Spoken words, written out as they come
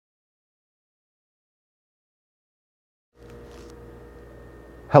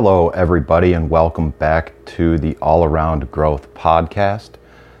Hello, everybody, and welcome back to the All Around Growth Podcast.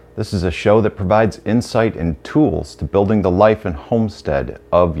 This is a show that provides insight and tools to building the life and homestead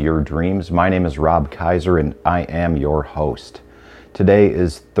of your dreams. My name is Rob Kaiser, and I am your host. Today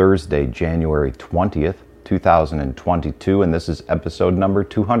is Thursday, January 20th, 2022, and this is episode number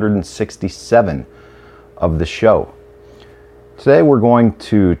 267 of the show. Today we're going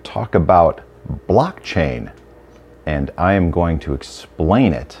to talk about blockchain, and I am going to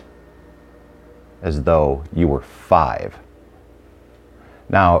explain it as though you were 5.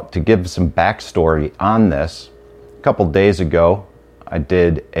 Now, to give some backstory on this, a couple days ago, I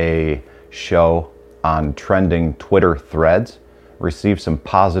did a show on trending Twitter threads, received some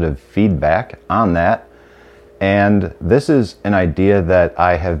positive feedback on that, and this is an idea that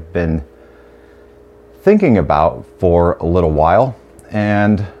I have been thinking about for a little while,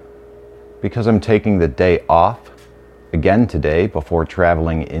 and because I'm taking the day off again today before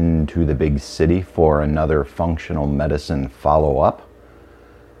traveling into the big city for another functional medicine follow-up,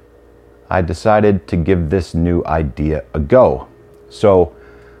 I decided to give this new idea a go. So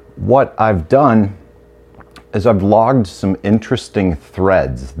what I've done is I've logged some interesting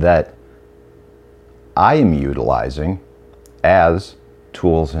threads that I am utilizing as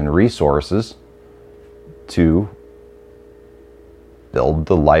tools and resources to build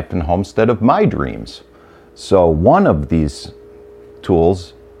the life and homestead of my dreams. So one of these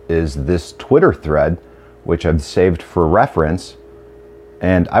tools is this Twitter thread, which I've saved for reference,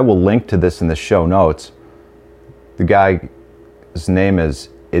 and I will link to this in the show notes. The guy's name is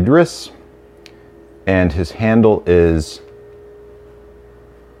Idris, and his handle is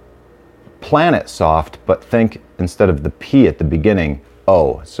PlanetSoft, but think instead of the P at the beginning,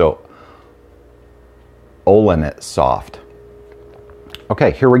 O, so OlanetSoft.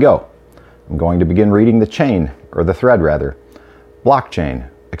 Okay, here we go. I'm going to begin reading the chain, or the thread rather. Blockchain.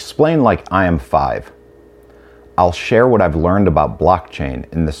 Explain like I am 5. I'll share what I've learned about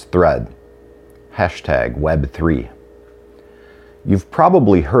blockchain in this thread. #Web3. You've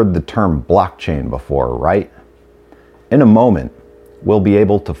probably heard the term blockchain before, right? In a moment, we'll be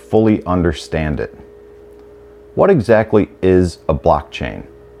able to fully understand it. What exactly is a blockchain?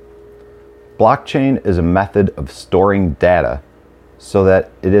 Blockchain is a method of storing data so that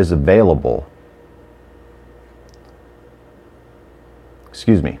it is available.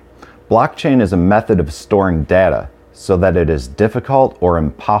 Blockchain is a method of storing data so that it is difficult or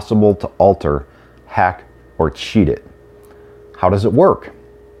impossible to alter, hack, or cheat it. How does it work?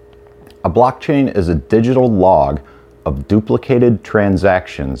 A blockchain is a digital log of duplicated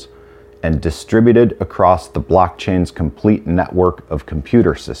transactions and distributed across the blockchain's complete network of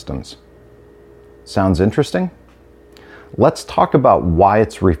computer systems. Sounds interesting? Let's talk about why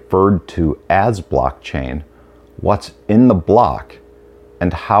it's referred to as blockchain, what's in the block,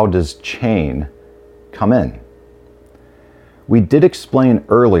 and how does chain come in. We did explain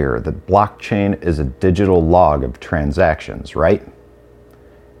earlier that blockchain is a digital log of transactions, right?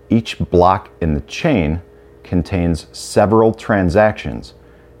 Each block in the chain contains several transactions,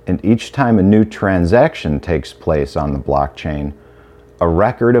 and each time a new transaction takes place on the blockchain, a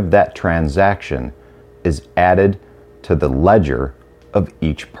record of that transaction is added to the ledger of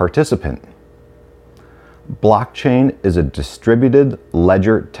each participant. Blockchain is a distributed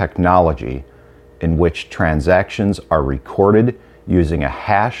ledger technology in which transactions are recorded using a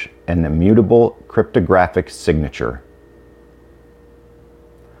hash and immutable cryptographic signature.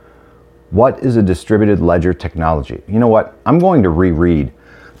 What is a distributed ledger technology? You know what? I'm going to reread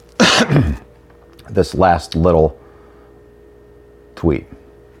this last little tweet,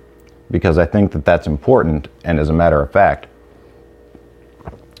 because I think that that's important, and as a matter of fact,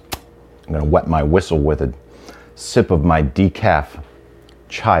 I'm going to wet my whistle with a sip of my decaf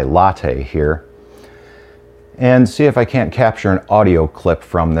chai latte here and see if I can't capture an audio clip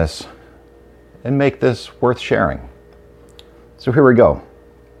from this and make this worth sharing. So here we go.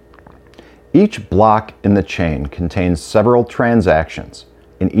 Each block in the chain contains several transactions,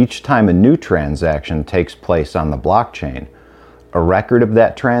 and each time a new transaction takes place on the blockchain, a record of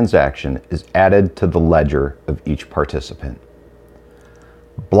that transaction is added to the ledger of each participant.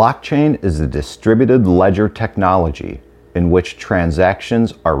 Blockchain is a distributed ledger technology in which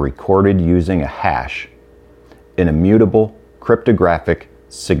transactions are recorded using a hash, an immutable cryptographic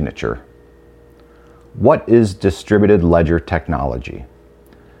signature. What is distributed ledger technology?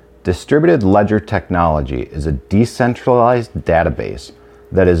 Distributed ledger technology is a decentralized database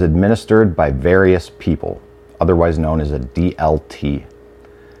that is administered by various people, otherwise known as a DLT.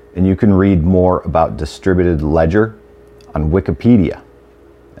 And you can read more about distributed ledger on Wikipedia.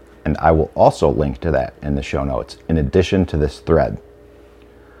 And I will also link to that in the show notes, in addition to this thread.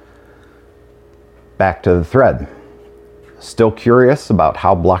 Back to the thread. Still curious about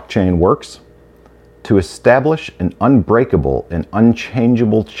how blockchain works? To establish an unbreakable and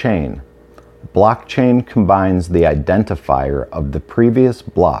unchangeable chain, blockchain combines the identifier of the previous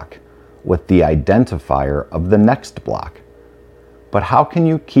block with the identifier of the next block. But how can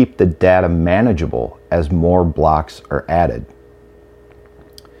you keep the data manageable as more blocks are added?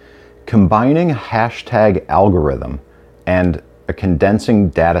 Combining a hashtag algorithm and a condensing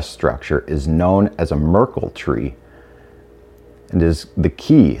data structure is known as a Merkle tree and is the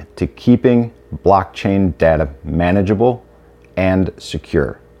key to keeping blockchain data manageable and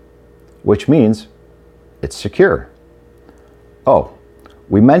secure, which means it's secure. Oh,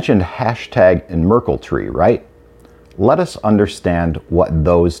 we mentioned hashtag and Merkle tree, right? Let us understand what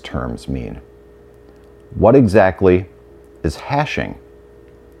those terms mean. What exactly is hashing?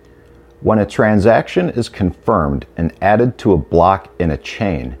 When a transaction is confirmed and added to a block in a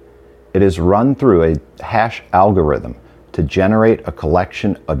chain, it is run through a hash algorithm to generate a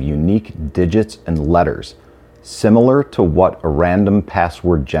collection of unique digits and letters, similar to what a random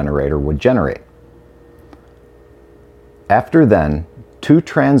password generator would generate. After then, 2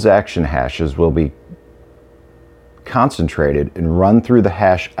 transaction hashes will be concentrated and run through the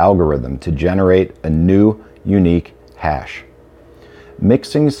hash algorithm to generate a new unique hash.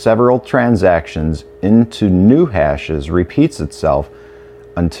 Mixing several transactions into new hashes repeats itself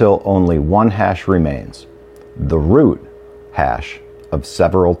until only one hash remains, the root hash of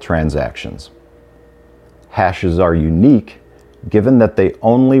several transactions. Hashes are unique given that they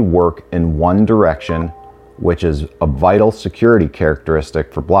only work in one direction, which is a vital security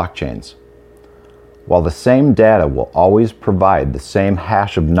characteristic for blockchains. While the same data will always provide the same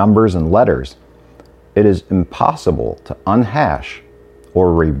hash of numbers and letters, it is impossible to unhash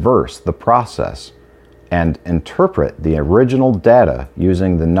or reverse the process and interpret the original data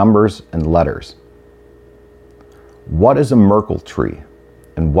using the numbers and letters. What is a Merkle tree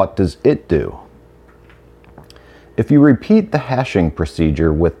and what does it do? If you repeat the hashing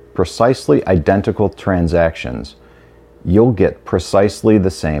procedure with precisely identical transactions, you'll get precisely the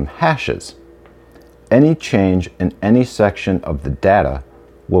same hashes. Any change in any section of the data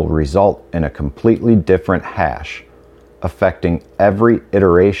will result in a completely different hash, affecting every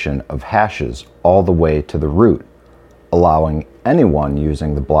iteration of hashes all the way to the root, allowing anyone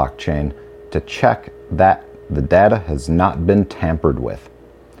using the blockchain to check that the data has not been tampered with.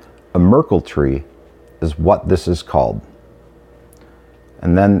 A Merkle tree is what this is called.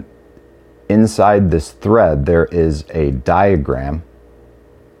 And then inside this thread, there is a diagram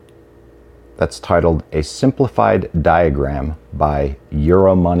that's titled A Simplified Diagram by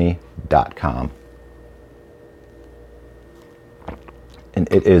Euromoney.com. And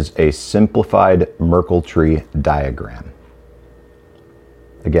it is a simplified Merkle tree diagram.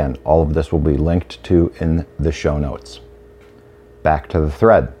 Again, all of this will be linked to in the show notes. Back to the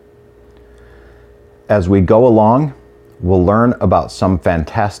thread. As we go along, we'll learn about some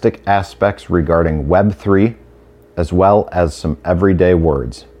fantastic aspects regarding Web3, as well as some everyday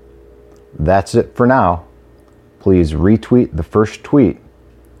words. That's it for now. Please retweet the first tweet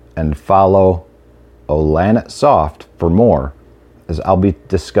and follow OlanetSoft for more, as I'll be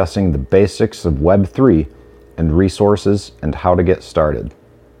discussing the basics of Web3 and resources and how to get started.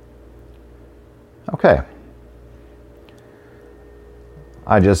 Okay.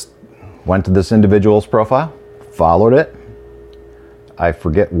 I just went to this individual's profile, followed it. I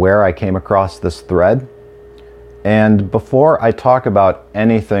forget where I came across this thread. And before I talk about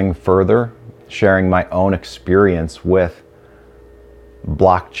anything further, sharing my own experience with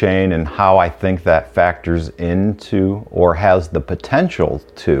blockchain and how I think that factors into or has the potential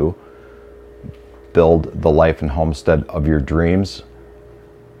to build the life and homestead of your dreams,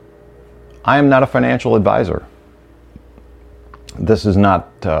 I am not a financial advisor. This is not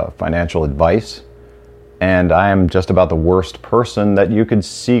financial advice, and I am just about the worst person that you could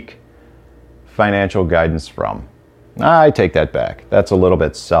seek financial guidance from. I take that back. That's a little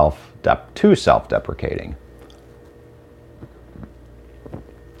bit too self-deprecating.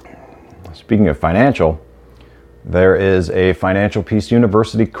 Speaking of financial, there is a Financial Peace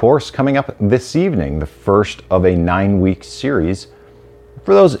University course coming up this evening, the first of a 9-week series.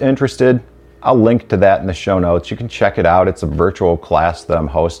 For those interested, I'll link to that in the show notes. You can check it out. It's a virtual class that I'm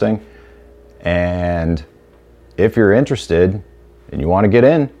hosting. And if you're interested and you want to get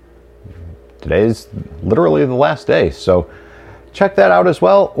in, today's literally the last day. So check that out as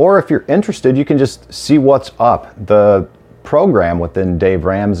well. Or if you're interested, you can just see what's up. The program within Dave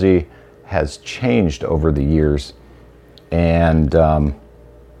Ramsey has changed over the years. And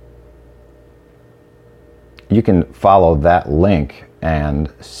you can follow that link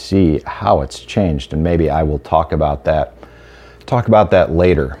and see how it's changed. And maybe I will talk about that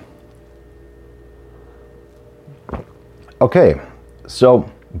later. Okay, so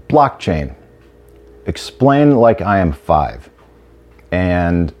blockchain. Explain like I am 5.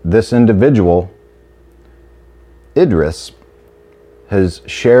 And this individual, Idris, has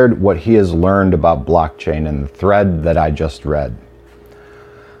shared what he has learned about blockchain in the thread that I just read.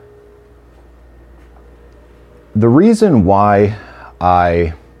 The reason why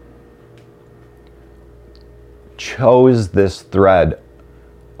I chose this thread,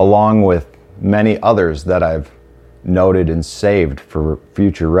 along with many others that I've noted and saved for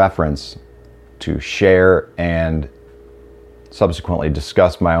future reference to share and subsequently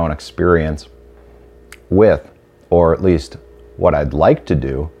discuss my own experience with, or at least what I'd like to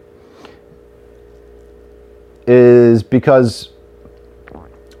do, is because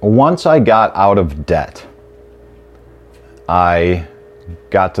once I got out of debt, I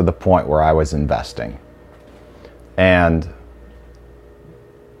got to the point where I was investing. And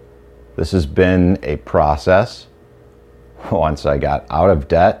this has been a process. Once I got out of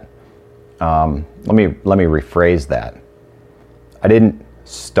debt, let me rephrase that. I didn't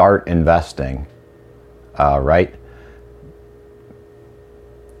start investing, right?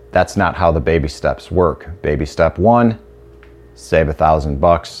 That's not how the baby steps work. Baby step 1, save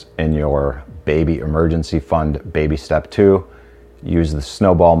 $1,000 in your baby emergency fund. Baby step 2, use the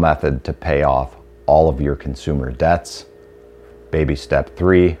snowball method to pay off all of your consumer debts. Baby step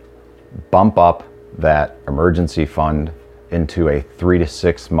 3, bump up that emergency fund into a 3 to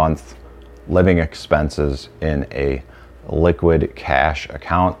 6 month living expenses in a liquid cash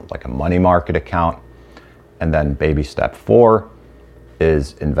account, like a money market account. And then baby step 4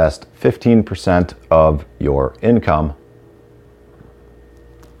 is invest 15% of your income.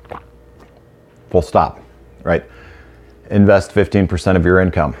 Full stop, right? Invest 15% of your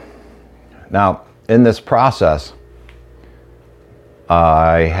income. Now, in this process,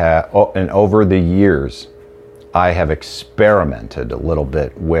 and over the years, I have experimented a little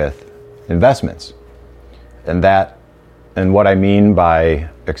bit with investments. And what I mean by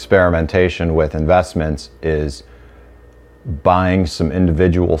experimentation with investments is buying some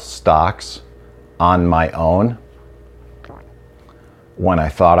individual stocks on my own when I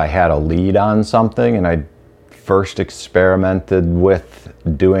thought I had a lead on something. And I first experimented with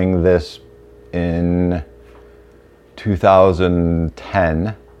doing this in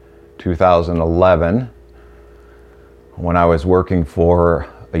 2010, 2011, when I was working for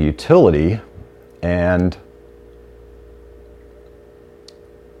a utility. And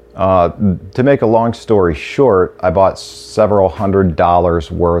to make a long story short, I bought several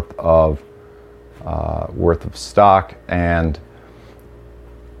 $100s worth of stock, and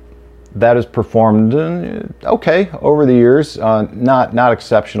that has performed okay over the years. Not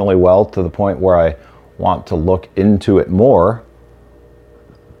exceptionally well, to the point where I want to look into it more,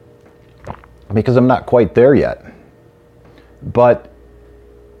 because I'm not quite there yet. But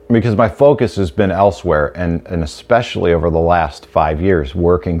because my focus has been elsewhere, and especially over the last 5 years,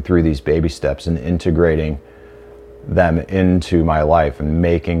 working through these baby steps and integrating them into my life and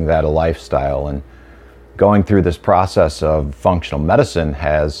making that a lifestyle. And going through this process of functional medicine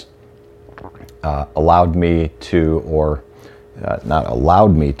has allowed me to, or not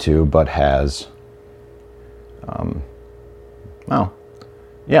allowed me to, but has,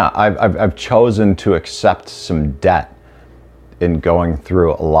 I've chosen to accept some debt in going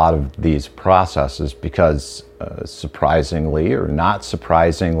through a lot of these processes, because surprisingly or not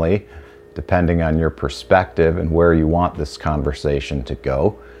surprisingly, depending on your perspective and where you want this conversation to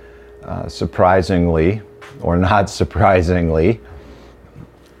go, surprisingly or not surprisingly,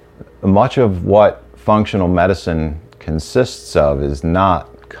 much of what functional medicine consists of is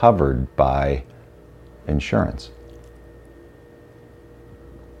not covered by insurance.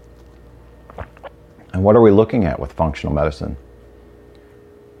 And what are we looking at with functional medicine?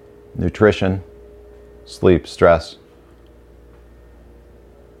 Nutrition, sleep, stress,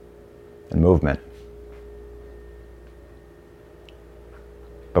 and movement.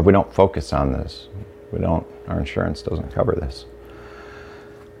 But we don't focus on this. Our insurance doesn't cover this.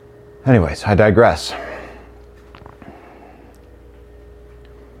 Anyways, I digress.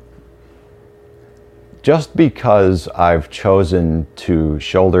 Just because I've chosen to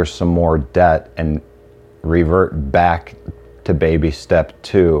shoulder some more debt and revert back to baby step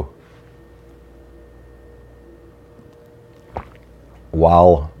 2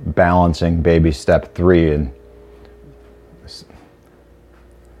 while balancing baby step 3 and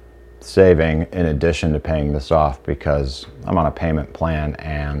saving in addition to paying this off, because I'm on a payment plan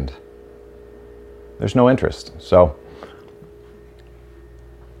and there's no interest. So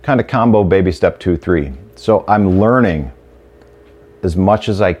kind of combo baby step 2, 3. So I'm learning as much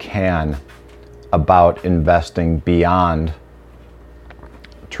as I can about investing beyond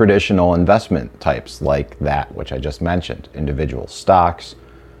traditional investment types like that which I just mentioned, individual stocks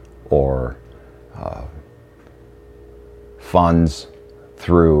or funds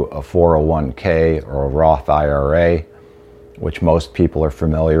through a 401k or a Roth IRA, which most people are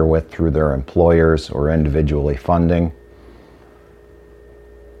familiar with through their employers or individually funding.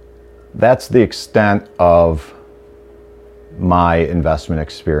 That's the extent of my investment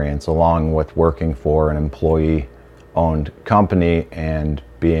experience, along with working for an employee-owned company and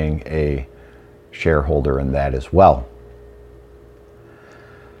being a shareholder in that as well.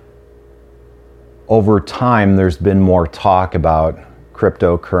 Over time, there's been more talk about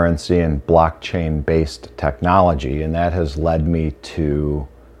cryptocurrency and blockchain-based technology, and that has led me to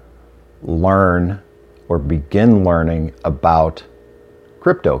learn or begin learning about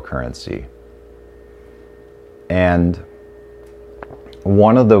cryptocurrency. And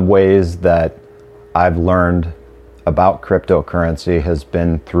one of the ways that I've learned about cryptocurrency has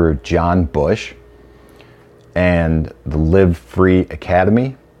been through John Bush and the Live Free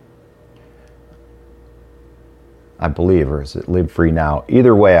Academy, I believe, or is it Live Free Now?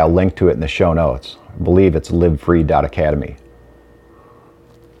 Either way, I'll link to it in the show notes. I believe it's livefree.academy.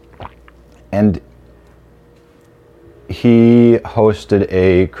 And he hosted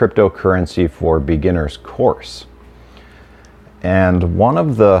a cryptocurrency for beginners course. And one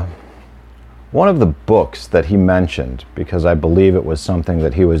of the books that he mentioned, because I believe it was something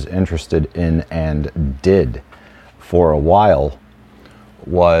that he was interested in and did for a while,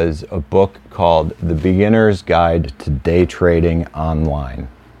 was a book called The Beginner's Guide to Day Trading Online.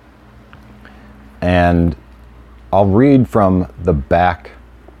 And I'll read from the back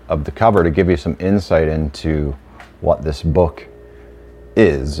of the cover to give you some insight into what this book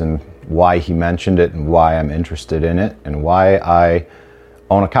is and why he mentioned it and why I'm interested in it and why I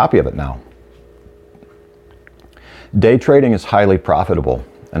own a copy of it now. Day trading is highly profitable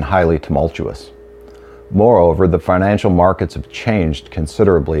and highly tumultuous. Moreover, the financial markets have changed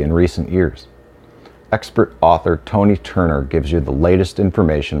considerably in recent years. Expert author Tony Turner gives you the latest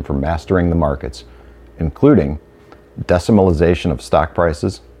information for mastering the markets, including decimalization of stock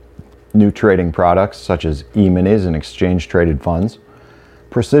prices, new trading products such as e-minis and exchange-traded funds,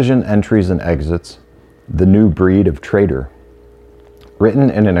 precision entries and exits, the new breed of trader. Written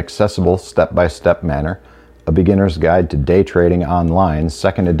in an accessible step-by-step manner, A Beginner's Guide to Day Trading Online,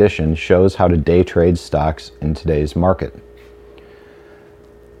 2nd edition, shows how to day trade stocks in today's market.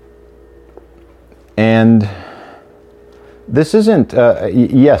 And this isn't,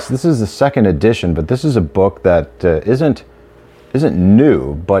 yes, this is the 2nd edition, but this is a book that isn't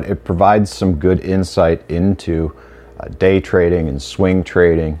new, but it provides some good insight into day trading and swing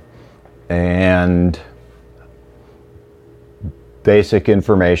trading and basic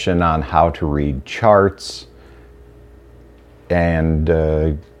information on how to read charts and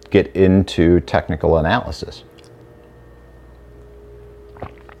get into technical analysis.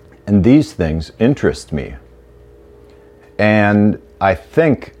 And these things interest me. And I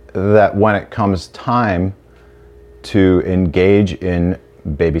think that when it comes time to engage in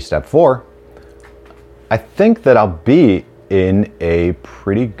baby step 4, I think that I'll be in a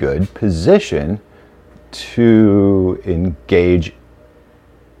pretty good position to engage,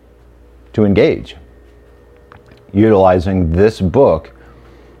 utilizing this book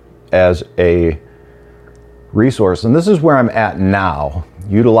as a resource. And this is where I'm at now,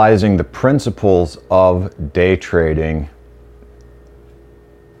 utilizing the principles of day trading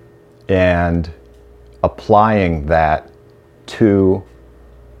and applying that to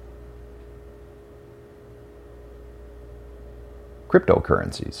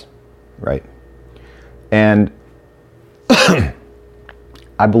cryptocurrencies, right? And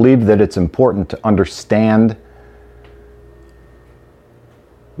I believe that it's important to understand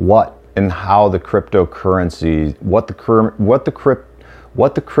what and how the cryptocurrency, what the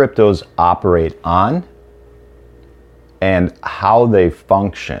cryptos operate on and how they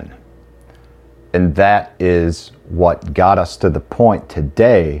function. And that is what got us to the point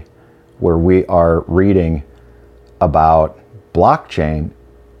today where we are reading about blockchain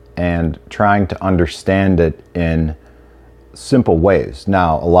and trying to understand it in simple ways.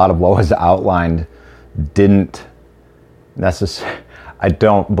 Now, a lot of what was outlined didn't necessarily, I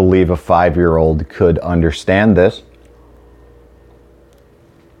don't believe a 5-year-old could understand this,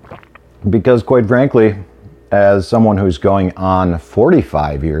 because quite frankly, as someone who's going on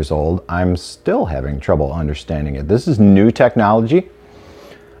 45 years old, I'm still having trouble understanding it. This is new technology.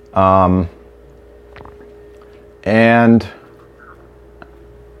 And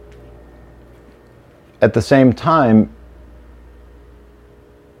at the same time,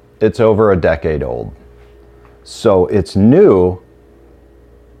 it's over a decade old. So it's new,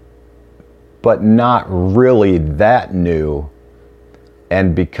 but not really that new.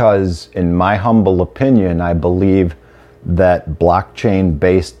 And because, in my humble opinion, I believe that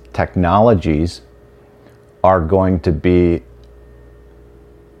blockchain-based technologies are going to be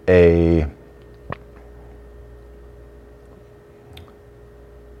a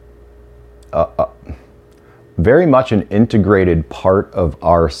very much an integrated part of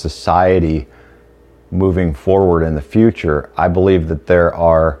our society moving forward in the future. I believe that there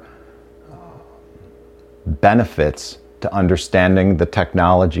are benefits to understanding the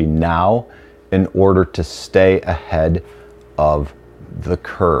technology now in order to stay ahead of the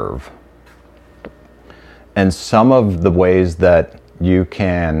curve. And some of the ways that you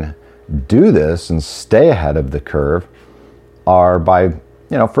can do this and stay ahead of the curve are by,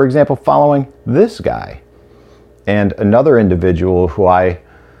 for example, following this guy and another individual who I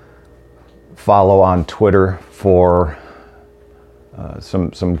follow on Twitter for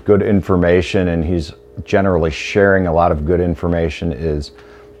some good information, and he's generally sharing a lot of good information, is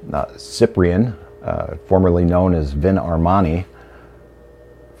Cyprian, formerly known as Vin Armani,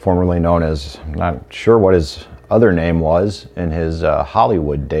 formerly known as, I'm not sure what his other name was in his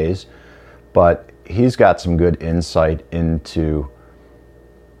Hollywood days, but he's got some good insight into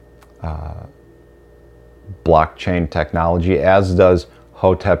blockchain technology, as does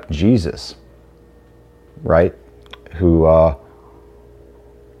Hotep Jesus, right? Who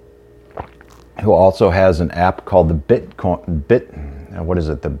also has an app called the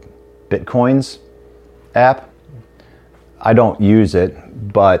the Bitcoins app. I don't use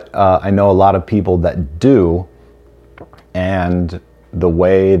it, but I know a lot of people that do, and the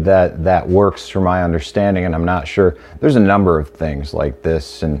way that works, from my understanding, and I'm not sure, there's a number of things like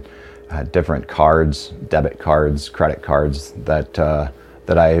this, and different cards, debit cards, credit cards that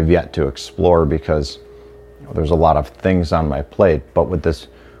I have yet to explore, because there's a lot of things on my plate. But with this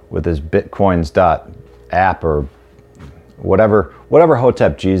Bitcoins.app, or whatever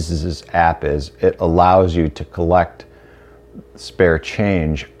Hotep Jesus' app is, it allows you to collect spare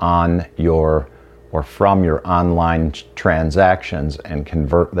change on your or from your online transactions and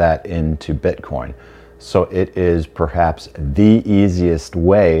convert that into Bitcoin. So it is perhaps the easiest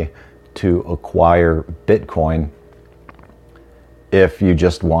way to acquire Bitcoin if you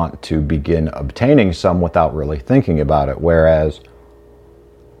just want to begin obtaining some without really thinking about it. Whereas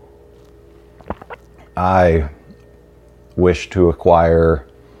I wish to acquire,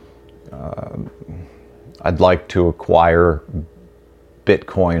 I'd like to acquire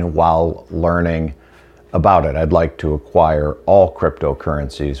Bitcoin while learning about it. I'd like to acquire all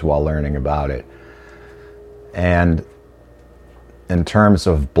cryptocurrencies while learning about it. And in terms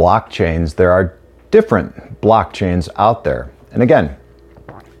of blockchains, there are different blockchains out there. And again,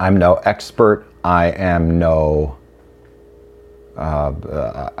 I'm no expert. I am no,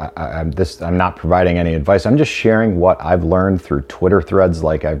 I'm not providing any advice. I'm just sharing what I've learned through Twitter threads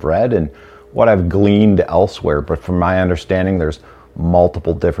like I've read, and what I've gleaned elsewhere. But from my understanding, there's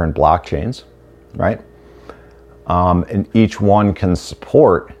multiple different blockchains, right? And each one can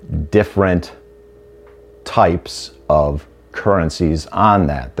support different types of currencies on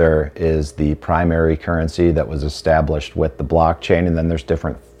that. There is the primary currency that was established with the blockchain, and then there's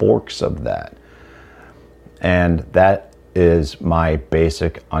different forks of that. And that is my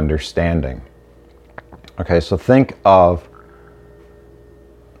basic understanding. Okay, so think of,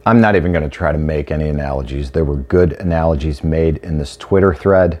 I'm not even going to try to make any analogies. There were good analogies made in this Twitter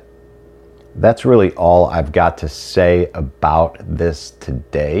thread. That's really all I've got to say about this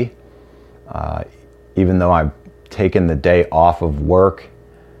today. Even though I've taken the day off of work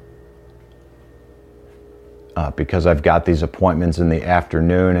because I've got these appointments in the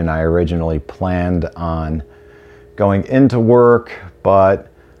afternoon, and I originally planned on going into work,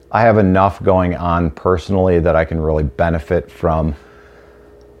 but I have enough going on personally that I can really benefit from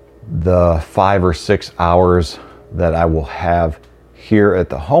the 5 or 6 hours that I will have here at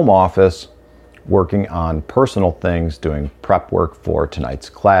the home office working on personal things, doing prep work for tonight's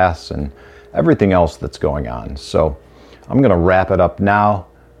class and everything else that's going on. So I'm going to wrap it up now.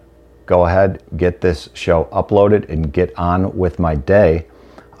 Go ahead, get this show uploaded, and get on with my day.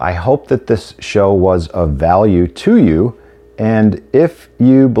 I hope that this show was of value to you, and if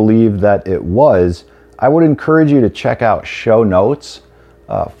you believe that it was, I would encourage you to check out show notes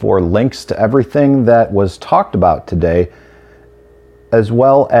for links to everything that was talked about today, as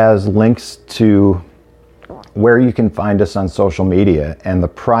well as links to where you can find us on social media. And the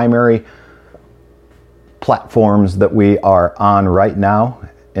primary platforms that we are on right now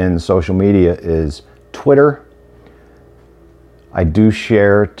in social media is Twitter. I do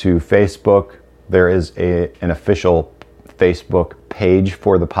share to Facebook. There is an official Facebook page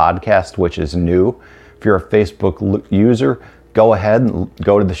for the podcast, which is new. If you're a Facebook user, go ahead and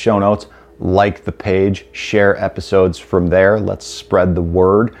go to the show notes, like the page, share episodes from there. Let's spread the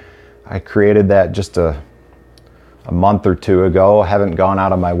word. I created that just a month or two ago. I haven't gone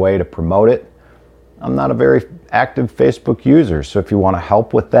out of my way to promote it. I'm not a very active Facebook user, so if you want to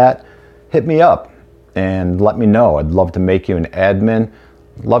help with that, hit me up and let me know. I'd love to make you an admin.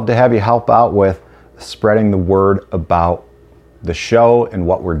 Love to have you help out with spreading the word about the show and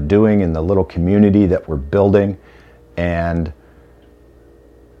what we're doing in the little community that we're building, and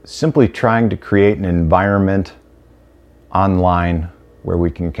simply trying to create an environment online where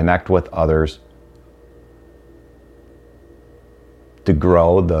we can connect with others to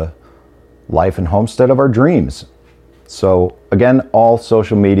grow the life and homestead of our dreams. So again, all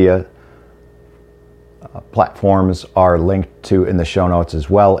social media platforms are linked to in the show notes as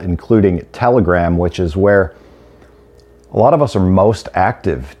well, including Telegram, which is where a lot of us are most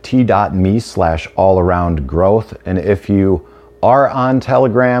active, t.me/allaroundgrowth. And if you are on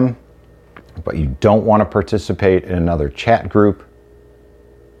Telegram, but you don't want to participate in another chat group,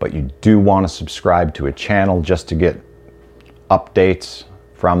 but you do want to subscribe to a channel just to get updates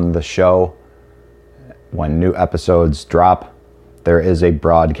from the show when new episodes drop, there is a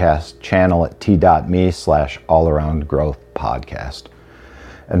broadcast channel at t.me/allaroundgrowthpodcast.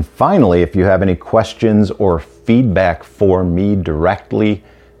 And finally, if you have any questions or feedback for me directly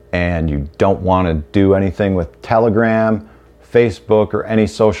and you don't want to do anything with Telegram, Facebook, or any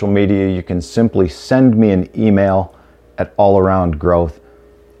social media, you can simply send me an email at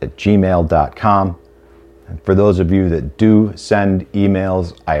allaroundgrowth@gmail.com. And for those of you that do send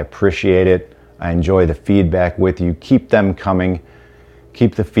emails, I appreciate it. I enjoy the feedback with you. Keep them coming.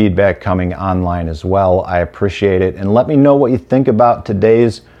 Keep the feedback coming online as well. I appreciate it. And let me know what you think about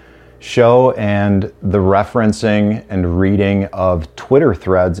today's show and the referencing and reading of Twitter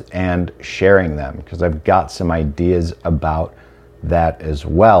threads and sharing them, because I've got some ideas about that as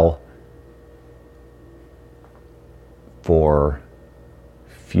well for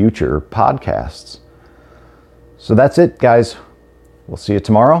future podcasts. So that's it, guys. We'll see you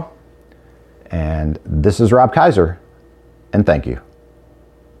tomorrow. And this is Rob Kaiser, and thank you.